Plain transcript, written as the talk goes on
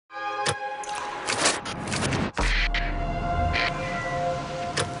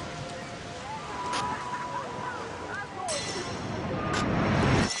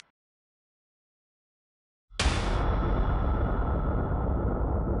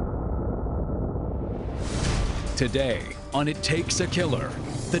Today, on It Takes a Killer,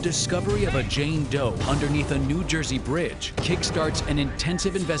 the discovery of a Jane Doe underneath a New Jersey bridge kickstarts an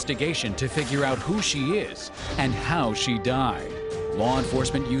intensive investigation to figure out who she is and how she died. Law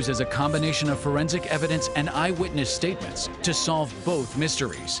enforcement uses a combination of forensic evidence and eyewitness statements to solve both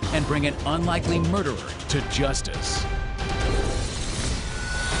mysteries and bring an unlikely murderer to justice.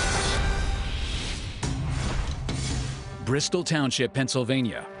 Bristol Township,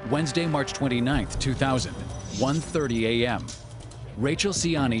 Pennsylvania, Wednesday, March 29, 2000, 1:30 a.m. Rachel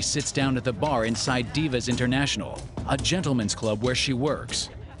Ciani sits down at the bar inside Divas International, a gentleman's club where she works.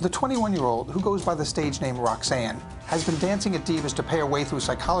 The 21-year-old, who goes by the stage name Roxanne, has been dancing at Divas to pay her way through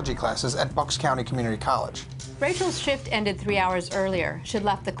psychology classes at Bucks County Community College. Rachel's shift ended 3 hours earlier. She'd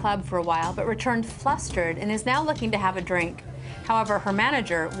left the club for a while, but returned flustered and is now looking to have a drink. However, her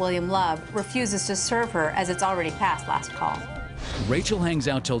manager, William Love, refuses to serve her as it's already past last call. Rachel hangs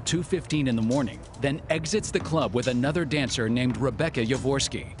out till 2:15 in the morning, then exits the club with another dancer named Rebecca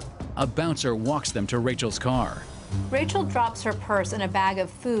Yavorsky. A bouncer walks them to Rachel's car. Rachel drops her purse and a bag of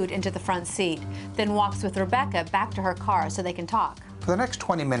food into the front seat, then walks with Rebecca back to her car so they can talk. For the next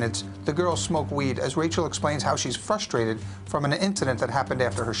 20 minutes, the girls smoke weed as Rachel explains how she's frustrated from an incident that happened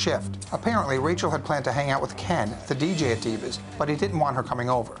after her shift. Apparently, Rachel had planned to hang out with Ken, the DJ at Divas, but he didn't want her coming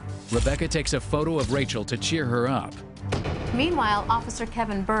over. Rebecca takes a photo of Rachel to cheer her up. Meanwhile, Officer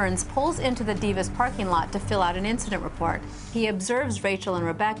Kevin Burns pulls into the Divas parking lot to fill out an incident report. He observes Rachel and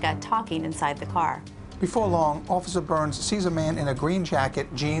Rebecca talking inside the car. Before long, Officer Burns sees a man in a green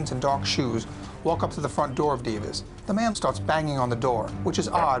jacket, jeans, and dark shoes walk up to the front door of Divas. The man starts banging on the door, which is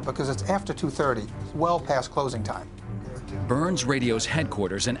odd because it's after 2:30, well past closing time. Burns radios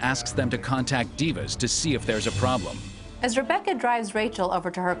headquarters and asks them to contact Divas to see if there's a problem. As Rebecca drives Rachel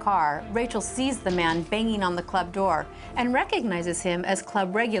over to her car, Rachel sees the man banging on the club door and recognizes him as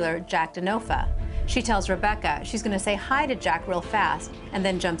club regular Jack Denofa. She tells Rebecca she's going to say hi to Jack real fast and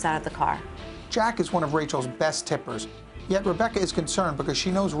then jumps out of the car. Jack is one of Rachel's best tippers, yet Rebecca is concerned because she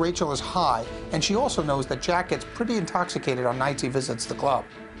knows Rachel is high, and she also knows that Jack gets pretty intoxicated on nights he visits the club.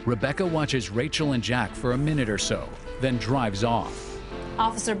 Rebecca watches Rachel and Jack for a minute or so, then drives off.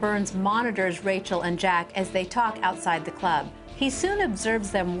 Officer Burns monitors Rachel and Jack as they talk outside the club. He soon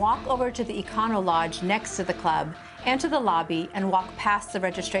observes them walk over to the Econo Lodge next to the club, enter the lobby, and walk past the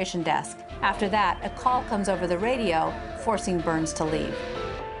registration desk. After that, a call comes over the radio, forcing Burns to leave.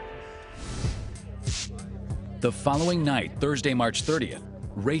 The following night, Thursday, March 30th,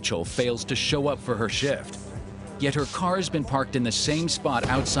 Rachel fails to show up for her shift. Yet her car has been parked in the same spot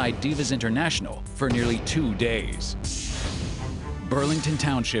outside Divas International for nearly 2 days. Burlington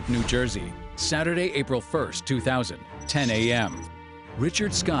Township, New Jersey, Saturday, April 1st, 2000, 10 a.m.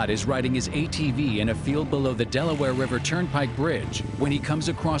 Richard Scott is riding his ATV in a field below the Delaware River Turnpike Bridge when he comes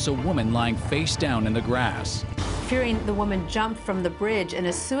across a woman lying face down in the grass. Fearing the woman jumped from the bridge in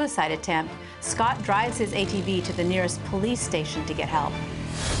a suicide attempt, Scott drives his ATV to the nearest police station to get help.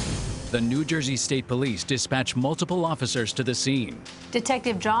 The New Jersey State Police dispatch multiple officers to the scene.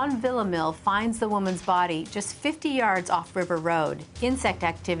 Detective John Villamil finds the woman's body just 50 yards off River Road. Insect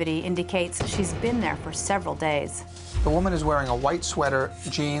activity indicates she's been there for several days. The woman is wearing a white sweater,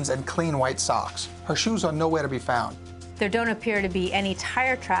 jeans, and clean white socks. Her shoes are nowhere to be found. There don't appear to be any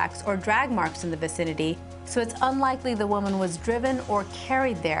tire tracks or drag marks in the vicinity, so it's unlikely the woman was driven or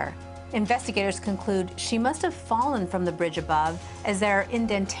carried there. Investigators conclude she must have fallen from the bridge above, as there are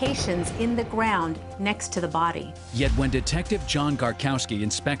indentations in the ground next to the body. Yet when Detective John Garkowski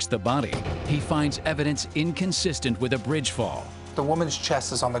inspects the body, he finds evidence inconsistent with a bridge fall. The woman's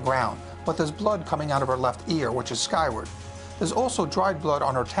chest is on the ground, but there's blood coming out of her left ear, which is skyward. There's also dried blood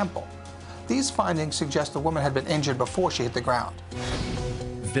on her temple. These findings suggest the woman had been injured before she hit the ground.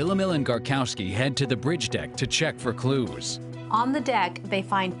 Villamil and Garkowski head to the bridge deck to check for clues. On the deck, they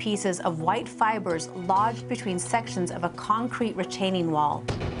find pieces of white fibers lodged between sections of a concrete retaining wall.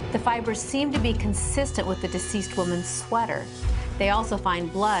 The fibers seem to be consistent with the deceased woman's sweater. They also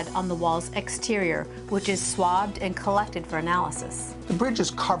find blood on the wall's exterior, which is swabbed and collected for analysis. The bridge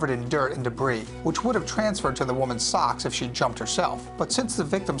is covered in dirt and debris, which would have transferred to the woman's socks if she jumped herself. But since the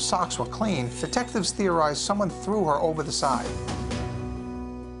victim's socks were clean, detectives theorize someone threw her over the side.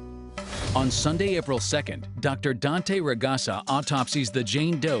 On Sunday, April 2nd, Dr. Dante Ragassa autopsies the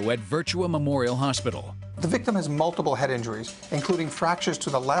Jane Doe at Virtua Memorial Hospital. The victim has multiple head injuries, including fractures to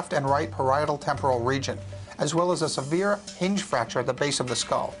the left and right parietal temporal region, as well as a severe hinge fracture at the base of the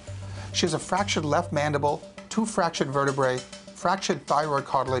skull. She has a fractured left mandible, 2 fractured vertebrae, fractured thyroid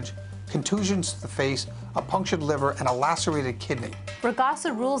cartilage, contusions to the face, a punctured liver, and a lacerated kidney.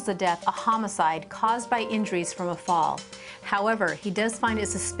 Ragasa rules the death a homicide caused by injuries from a fall. However, he does find it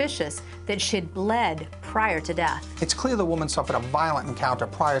suspicious that she'd bled prior to death. It's clear the woman suffered a violent encounter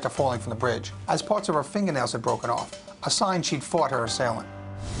prior to falling from the bridge, as parts of her fingernails had broken off, a sign she'd fought her assailant.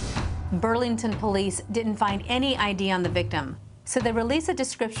 Burlington police didn't find any ID on the victim, so they release a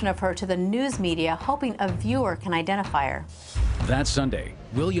description of her to the news media, hoping a viewer can identify her. That Sunday,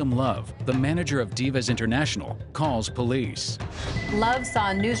 William Love, the manager of Divas International, calls police. Love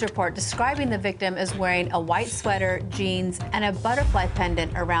saw a news report describing the victim as wearing a white sweater, jeans, and a butterfly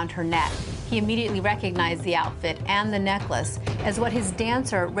pendant around her neck. He immediately recognized the outfit and the necklace as what his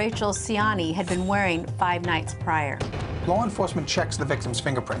dancer, Rachel Ciani, had been wearing 5 nights prior. Law enforcement checks the victim's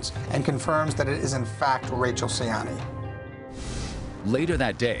fingerprints and confirms that it is in fact Rachel Ciani. Later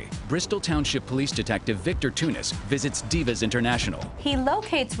that day, Bristol Township Police Detective Victor Tunis visits Divas International. He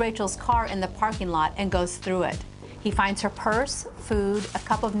locates Rachel's car in the parking lot and goes through it. He finds her purse, food, a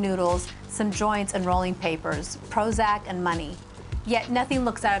cup of noodles, some joints and rolling papers, Prozac, and money. Yet nothing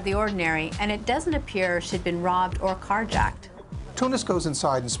looks out of the ordinary, and it doesn't appear she'd been robbed or carjacked. Tunis goes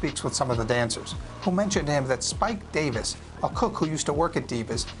inside and speaks with some of the dancers, who mentioned to him that Spike Davis, a cook who used to work at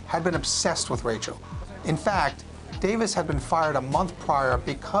Divas, had been obsessed with Rachel. In fact, Davis had been fired a month prior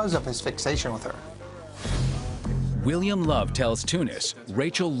because of his fixation with her. William Love tells Tunis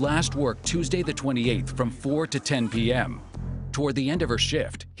Rachel last worked Tuesday the 28th from 4 to 10 p.m. Toward the end of her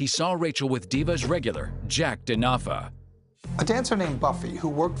shift, he saw Rachel with Divas regular Jack Denofa. A dancer named Buffy, who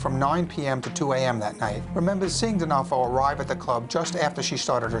worked from 9 p.m. to 2 a.m. that night, remembers seeing Denofa arrive at the club just after she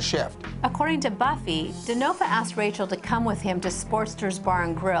started her shift. According to Buffy, Denofa asked Rachel to come with him to Sportster's Bar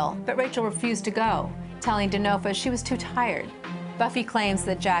and Grill, but Rachel refused to go, telling Denofa she was too tired. Buffy claims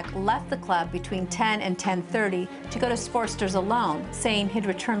that Jack left the club between 10 and 10:30 to go to Sportster's alone, saying he'd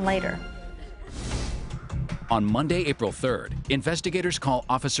return later. On Monday, April 3rd, investigators call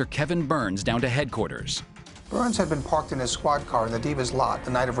Officer Kevin Burns down to headquarters. Burns had been parked in his squad car in the Divas lot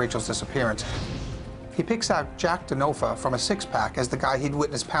the night of Rachel's disappearance. He picks out Jack Denofa from a six-pack as the guy he'd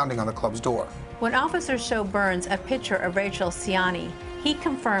witnessed pounding on the club's door. When officers show Burns a picture of Rachel Ciani, he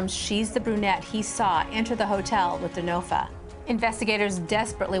confirms she's the brunette he saw enter the hotel with Denofa. Investigators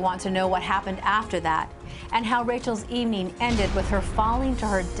desperately want to know what happened after that and how Rachel's evening ended with her falling to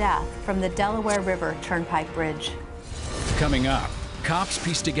her death from the Delaware River Turnpike Bridge. Coming up, cops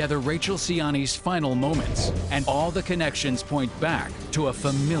piece together Rachel Ciani's final moments, and all the connections point back to a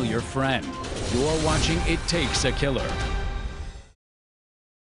familiar friend. You're watching It Takes a Killer.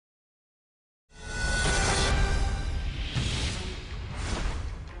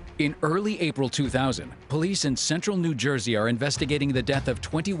 In early April 2000, police in central New Jersey are investigating the death of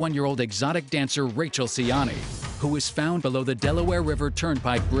 21-year-old exotic dancer Rachel Ciani, who was found below the Delaware River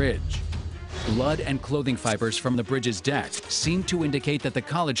Turnpike Bridge. Blood and clothing fibers from the bridge's deck seemed to indicate that the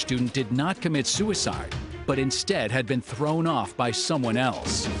college student did not commit suicide, but instead had been thrown off by someone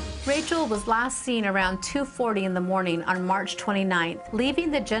else. Rachel was last seen around 2:40 in the morning on March 29th, leaving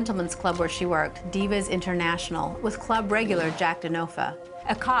the gentleman's club where she worked, Divas International, with club regular Jack Denofa.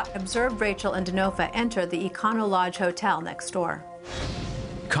 A cop observed Rachel and Denofa enter the Econo Lodge Hotel next door.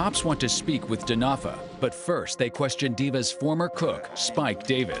 Cops want to speak with Denofa, but first they question Diva's former cook, Spike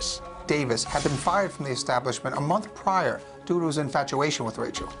Davis. Davis had been fired from the establishment a month prior due to his infatuation with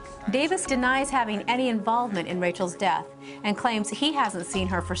Rachel. Davis denies having any involvement in Rachel's death and claims he hasn't seen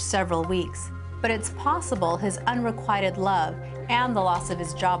her for several weeks. But it's possible his unrequited love and the loss of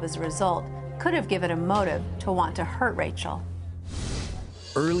his job as a result could have given him motive to want to hurt Rachel.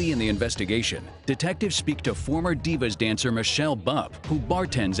 Early in the investigation, detectives speak to former Divas dancer Michelle Bupp, who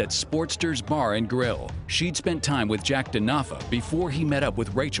bartends at Sportster's Bar and Grill. She'd spent time with Jack Denofa before he met up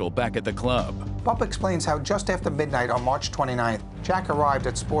with Rachel back at the club. Bupp explains how just after midnight on March 29th, Jack arrived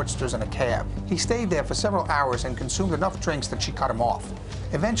at Sportster's in a cab. He stayed there for several hours and consumed enough drinks that she cut him off.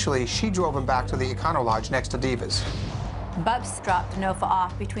 Eventually, she drove him back to the Econo Lodge next to Divas. Bupp dropped Denofa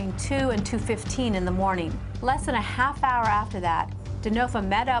off between 2 and 2:15 in the morning. Less than a half hour after that, Denofa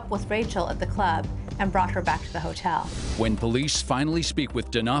met up with Rachel at the club and brought her back to the hotel. When police finally speak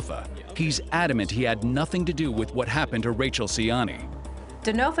with Denofa, he's adamant he had nothing to do with what happened to Rachel Ciani.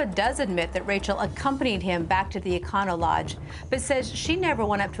 Denofa does admit that Rachel accompanied him back to the Econo Lodge, but says she never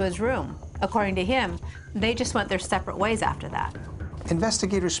went up to his room. According to him, they just went their separate ways after that.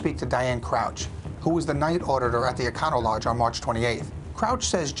 Investigators speak to Diane Crouch, who was the night auditor at the Econo Lodge on March 28th. Crouch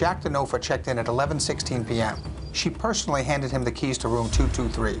says Jack Denofa checked in at 11:16 p.m. She personally handed him the keys to room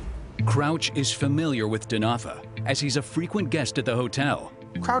 223. Crouch is familiar with Denofa, as he's a frequent guest at the hotel.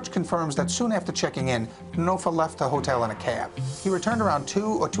 Crouch confirms that soon after checking in, Denofa left the hotel in a cab. He returned around 2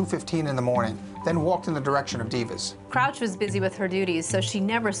 or 2:15 in the morning, then walked in the direction of Diva's. Crouch was busy with her duties, so she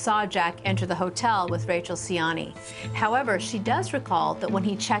never saw Jack enter the hotel with Rachel Ciani. However, she does recall that when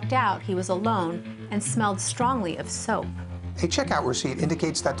he checked out, he was alone and smelled strongly of soap. A checkout receipt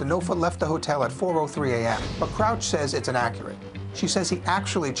indicates that Denofa left the hotel at 4:03 a.m., but Crouch says it's inaccurate. She says he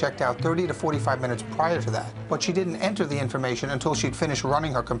actually checked out 30 to 45 minutes prior to that, but she didn't enter the information until she'd finished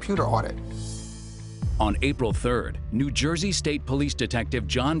running her computer audit. On April 3rd, New Jersey State Police Detective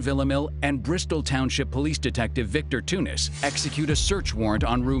John Villamil and Bristol Township Police Detective Victor Tunis execute a search warrant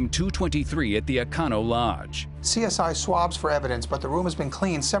on room 223 at the Econo Lodge. CSI swabs for evidence, but the room has been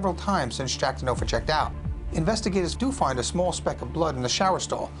cleaned several times since Jack Denofa checked out. Investigators do find a small speck of blood in the shower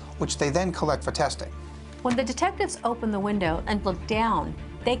stall, which they then collect for testing. When the detectives open the window and look down,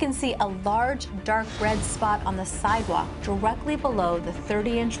 they can see a large dark red spot on the sidewalk directly below the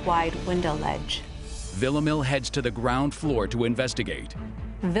 30-inch wide window ledge. Villamil heads to the ground floor to investigate.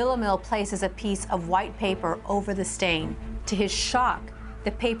 Villamil places a piece of white paper over the stain. To his shock,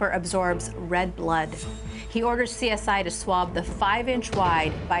 the paper absorbs red blood. He orders CSI to swab the 5-inch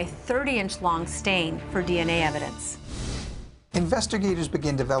wide by 30-inch long stain for DNA evidence. Investigators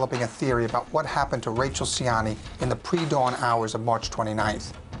begin developing a theory about what happened to Rachel Ciani in the pre-dawn hours of March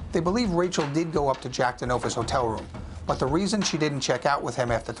 29th. They believe Rachel did go up to Jack Denofa's hotel room, but the reason she didn't check out with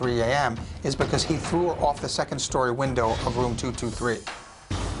him after 3 a.m. is because he threw her off the second-story window of room 223.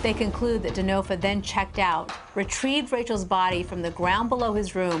 They conclude that Denofa then checked out, retrieved Rachel's body from the ground below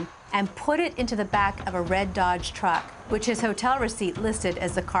his room, and put it into the back of a red Dodge truck, which his hotel receipt listed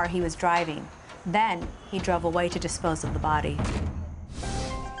as the car he was driving. Then he drove away to dispose of the body.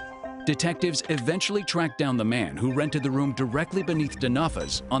 Detectives eventually tracked down the man who rented the room directly beneath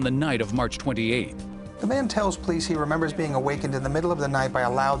Denofa's on the night of March 28th. The man tells police he remembers being awakened in the middle of the night by a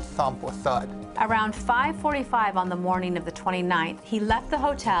loud thump or thud. Around 5:45 on the morning of the 29th, he left the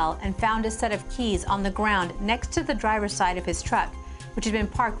hotel and found a set of keys on the ground next to the driver's side of his truck, which had been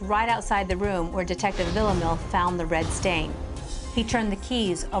parked right outside the room where Detective Villamil found the red stain. He turned the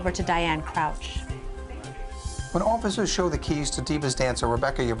keys over to Diane Crouch. When officers show the keys to Divas dancer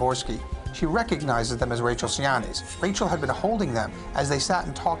Rebecca Yavorsky, she recognizes them as Rachel Ciani's. Rachel had been holding them as they sat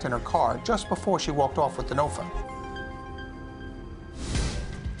and talked in her car just before she walked off with Denofa.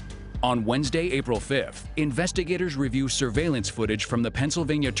 On Wednesday, April 5th, investigators review surveillance footage from the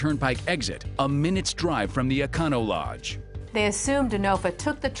Pennsylvania Turnpike exit, a minute's drive from the Econo Lodge. They assumed Denofa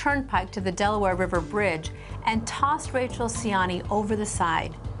took the turnpike to the Delaware River Bridge and tossed Rachel Ciani over the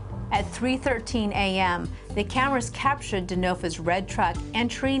side. At 3:13 a.m., the cameras captured Denofa's red truck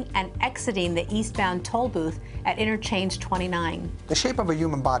entering and exiting the eastbound toll booth at interchange 29. The shape of a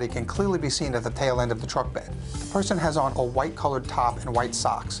human body can clearly be seen at the tail end of the truck bed. The person has on a white-colored top and white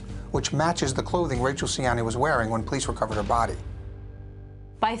socks, which matches the clothing Rachel Ciani was wearing when police recovered her body.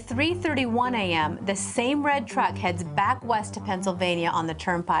 By 3:31 a.m., the same red truck heads back west to Pennsylvania on the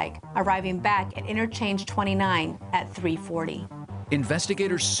turnpike, arriving back at interchange 29 at 3:40.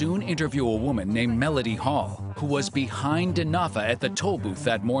 Investigators soon interview a woman named Melody Hall, who was behind Denofa at the toll booth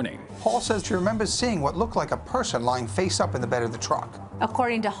that morning. Hall says she remembers seeing what looked like a person lying face up in the bed of the truck.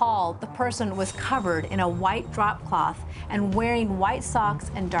 According to Hall, the person was covered in a white drop cloth and wearing white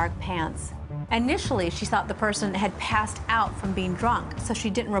socks and dark pants. Initially, she thought the person had passed out from being drunk, so she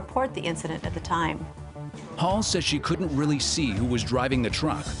didn't report the incident at the time. Hall says she couldn't really see who was driving the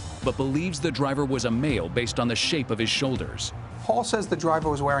truck, but believes the driver was a male based on the shape of his shoulders. Hall says the driver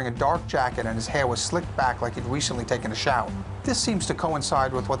was wearing a dark jacket and his hair was slicked back like he'd recently taken a shower. This seems to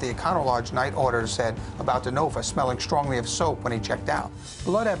coincide with what the Econo Lodge night auditors said about Denofa smelling strongly of soap when he checked out.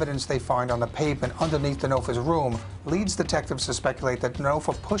 Blood evidence they find on the pavement underneath Denofa's room leads detectives to speculate that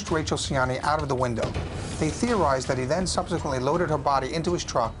Denofa pushed Rachel Ciani out of the window. They theorize that he then subsequently loaded her body into his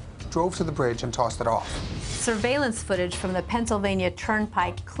truck, drove to the bridge, and tossed it off. Surveillance footage from the Pennsylvania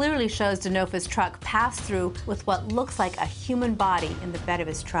Turnpike clearly shows Denofa's truck pass through with what looks like a human body in the bed of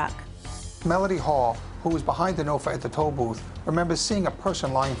his truck. Melody Hall, who was behind Denofa at the toll booth, remembers seeing a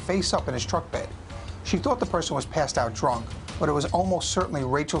person lying face up in his truck bed. She thought the person was passed out drunk, but it was almost certainly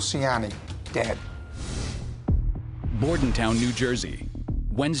Rachel Ciani, dead. Bordentown, New Jersey.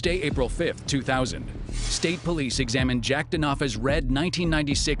 Wednesday, April 5th, 2000. State police examined Jack Denofa's red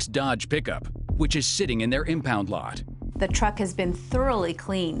 1996 Dodge pickup, which is sitting in their impound lot. The truck has been thoroughly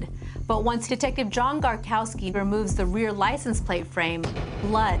cleaned, but once Detective John Garkowski removes the rear license plate frame,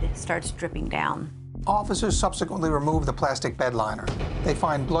 blood starts dripping down. Officers subsequently remove the plastic bed liner. They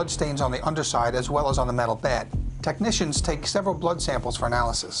find blood stains on the underside as well as on the metal bed. Technicians take several blood samples for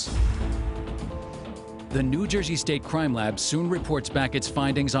analysis. The New Jersey State Crime Lab soon reports back its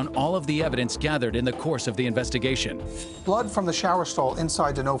findings on all of the evidence gathered in the course of the investigation. Blood from the shower stall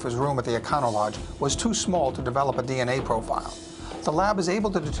inside DeNofa's room at the Econo Lodge was too small to develop a DNA profile. The lab is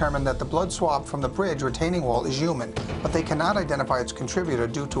able to determine that the blood swab from the bridge retaining wall is human, but they cannot identify its contributor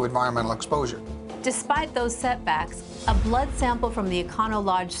due to environmental exposure. Despite those setbacks, a blood sample from the Econo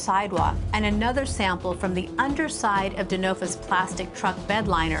Lodge sidewalk and another sample from the underside of DeNofa's plastic truck bed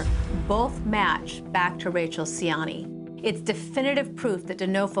liner both match back to Rachel Ciani. It's definitive proof that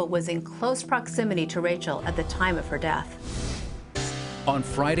DeNofa was in close proximity to Rachel at the time of her death. On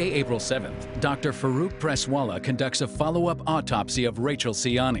Friday, April 7th, Dr. Farouk Presswala conducts a follow-up autopsy of Rachel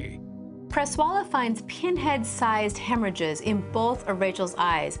Ciani. Presswala finds pinhead-sized hemorrhages in both of Rachel's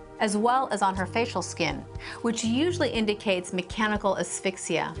eyes, as well as on her facial skin, which usually indicates mechanical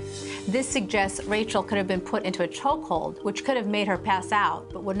asphyxia. This suggests Rachel could have been put into a chokehold, which could have made her pass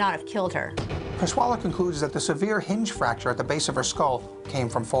out, but would not have killed her. Presswala concludes that the severe hinge fracture at the base of her skull came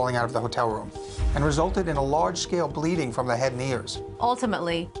from falling out of the hotel room and resulted in a large-scale bleeding from the head and ears.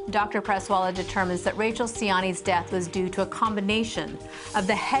 Ultimately, Dr. Presswala determines that Rachel Ciani's death was due to a combination of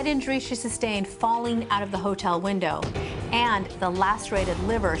the head injury she sustained falling out of the hotel window and the lacerated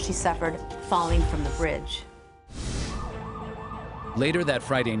liver she suffered falling from the bridge. Later that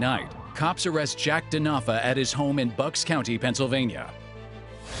Friday night, cops arrest Jack DeNofa at his home in Bucks County, Pennsylvania.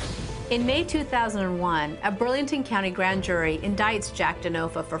 In May 2001, a Burlington County grand jury indicts Jack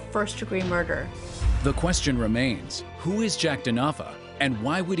DeNofa for first-degree murder. The question remains, who is Jack DeNofa, and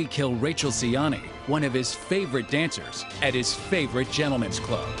why would he kill Rachel Ciani, one of his favorite dancers, at his favorite gentleman's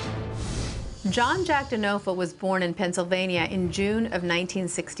club? John Jack DeNofa was born in Pennsylvania in June of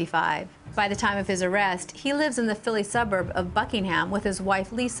 1965. By the time of his arrest, he lives in the Philly suburb of Buckingham with his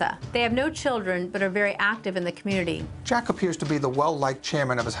wife, Lisa. They have no children, but are very active in the community. Jack appears to be the well-liked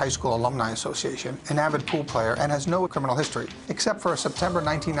chairman of his high school alumni association, an avid pool player, and has no criminal history, except for a September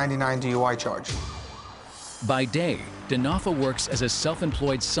 1999 DUI charge. By day, DeNofa works as a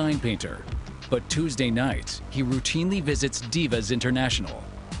self-employed sign painter, but Tuesday nights, he routinely visits Divas International.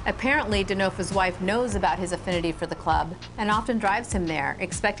 Apparently, DeNofa's wife knows about his affinity for the club and often drives him there,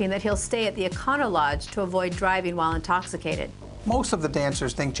 expecting that he'll stay at the Econo Lodge to avoid driving while intoxicated. Most of the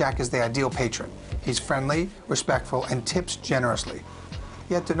dancers think Jack is the ideal patron. He's friendly, respectful, and tips generously.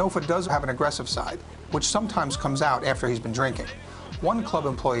 Yet DeNofa does have an aggressive side, which sometimes comes out after he's been drinking. One club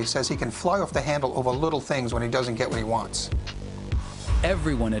employee says he can fly off the handle over little things when he doesn't get what he wants.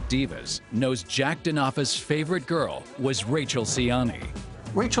 Everyone at Divas knows Jack DeNofa's favorite girl was Rachel Ciani.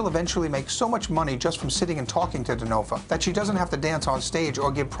 Rachel eventually makes so much money just from sitting and talking to DeNofa that she doesn't have to dance on stage or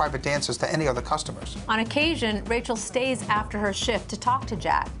give private dances to any other customers. On occasion, Rachel stays after her shift to talk to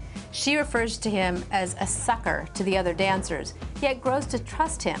Jack. She refers to him as a sucker to the other dancers, yet grows to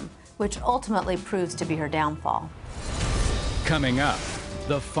trust him, which ultimately proves to be her downfall. Coming up,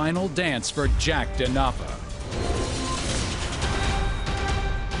 the final dance for Jack DeNofa.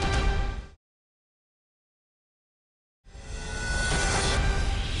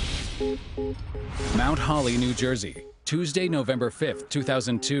 Mount Holly, New Jersey, Tuesday, November 5th,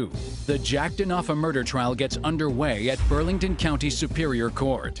 2002. The Jack DeNofa murder trial gets underway at Burlington County Superior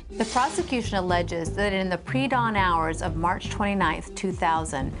Court. The prosecution alleges that in the pre-dawn hours of March 29,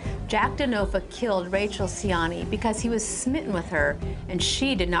 2000, Jack DeNofa killed Rachel Ciani because he was smitten with her and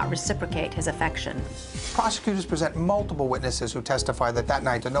she did not reciprocate his affection. Prosecutors present multiple witnesses who testify that that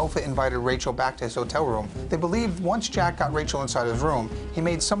night DeNofa invited Rachel back to his hotel room. They believe once Jack got Rachel inside his room, he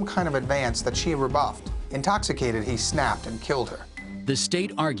made some kind of advance that she rebuffed. Intoxicated, he snapped and killed her. The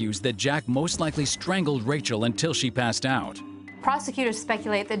state argues that Jack most likely strangled Rachel until she passed out. Prosecutors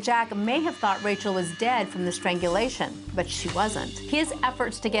speculate that Jack may have thought Rachel was dead from the strangulation, but she wasn't. His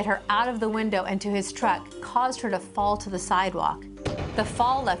efforts to get her out of the window and to his truck caused her to fall to the sidewalk. The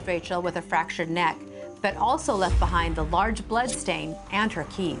fall left Rachel with a fractured neck, but also left behind the large blood stain and her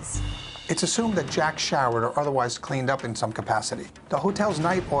keys. It's assumed that Jack showered or otherwise cleaned up in some capacity. The hotel's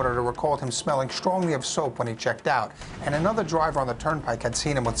night auditor recalled him smelling strongly of soap when he checked out, and another driver on the turnpike had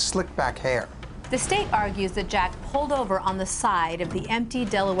seen him with slicked back hair. The state argues that Jack pulled over on the side of the empty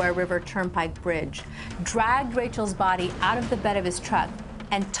Delaware River Turnpike Bridge, dragged Rachel's body out of the bed of his truck,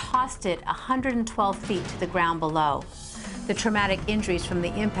 and tossed it 112 feet to the ground below. The traumatic injuries from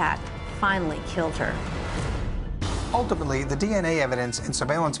the impact finally killed her. Ultimately, the DNA evidence and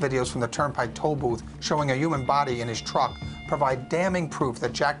surveillance videos from the Turnpike toll booth showing a human body in his truck provide damning proof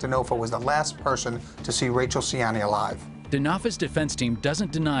that Jack DeNofa was the last person to see Rachel Ciani alive. DeNofa's defense team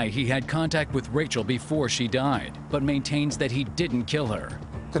doesn't deny he had contact with Rachel before she died, but maintains that he didn't kill her.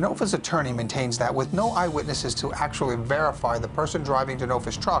 Denofa's attorney maintains that with no eyewitnesses to actually verify the person driving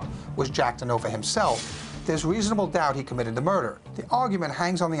Denofa's truck was Jack Denofa himself, there's reasonable doubt he committed the murder. The argument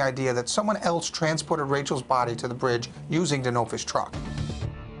hangs on the idea that someone else transported Rachel's body to the bridge using Denofa's truck.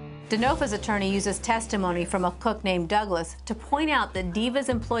 Denofa's attorney uses testimony from a cook named Douglas to point out that Diva's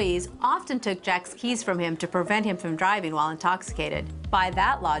employees often took Jack's keys from him to prevent him from driving while intoxicated. By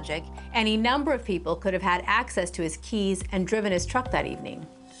that logic, any number of people could have had access to his keys and driven his truck that evening.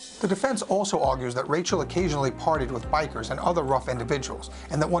 The defense also argues that Rachel occasionally partied with bikers and other rough individuals,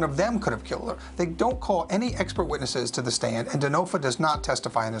 and that one of them could have killed her. They don't call any expert witnesses to the stand, and Denofa does not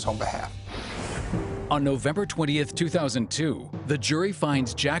testify on his own behalf. On November 20th, 2002, the jury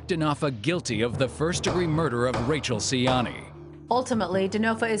finds Jack Denofa guilty of the first-degree murder of Rachel Ciani. Ultimately,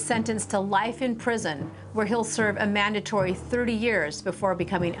 Denofa is sentenced to life in prison, where he'll serve a mandatory 30 years before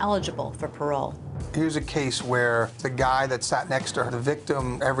becoming eligible for parole. Here's a case where the guy that sat next to her, the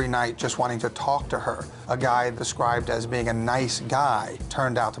victim every night just wanting to talk to her, a guy described as being a nice guy,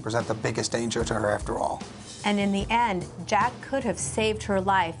 turned out to present the biggest danger to her after all. And in the end, Jack could have saved her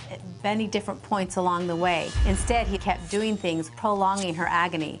life at many different points along the way. Instead, he kept doing things prolonging her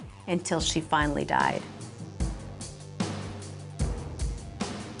agony until she finally died.